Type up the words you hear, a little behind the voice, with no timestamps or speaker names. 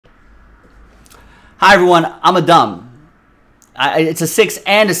Hi, everyone. I'm a dumb. It's a 6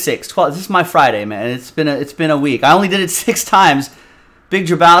 and a 6. 12. This is my Friday, man. It's been a week. I only did it 6 times. Big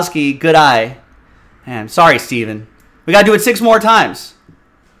Jabowski, good eye. Man, sorry, Steven. We got to do it 6 more times.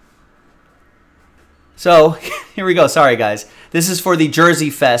 So, here we go. Sorry, guys. This is for the Jersey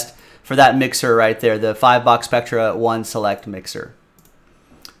Fest for that mixer right there, the 5-box Spectra 1 Select mixer.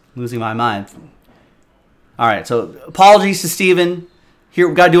 Losing my mind. All right, so apologies to Steven. Here,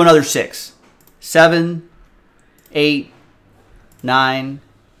 we got to do another 6. 7, 8, 9,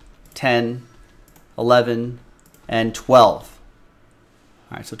 10, 11, and 12.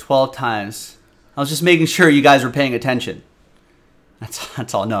 All right, so 12 times. I was just making sure you guys were paying attention.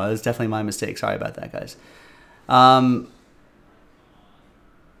 That's all. No, it was definitely my mistake. Sorry about that, guys. And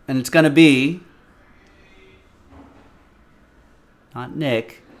it's going to be not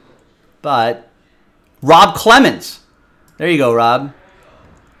Nick, but Rob Clemens. There you go, Rob.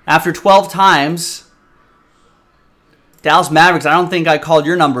 After 12 times, Dallas Mavericks, I don't think I called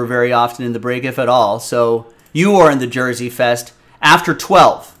your number very often in the break, if at all. So you are in the Jersey Fest after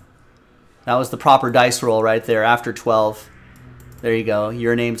 12. That was the proper dice roll right there, after 12. There you go.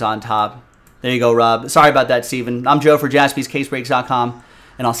 Your name's on top. There you go, Rob. Sorry about that, Steven. I'm Joe for JASPY'S CaseBreaks.com,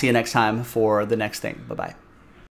 and I'll see you next time for the next thing. Bye-bye.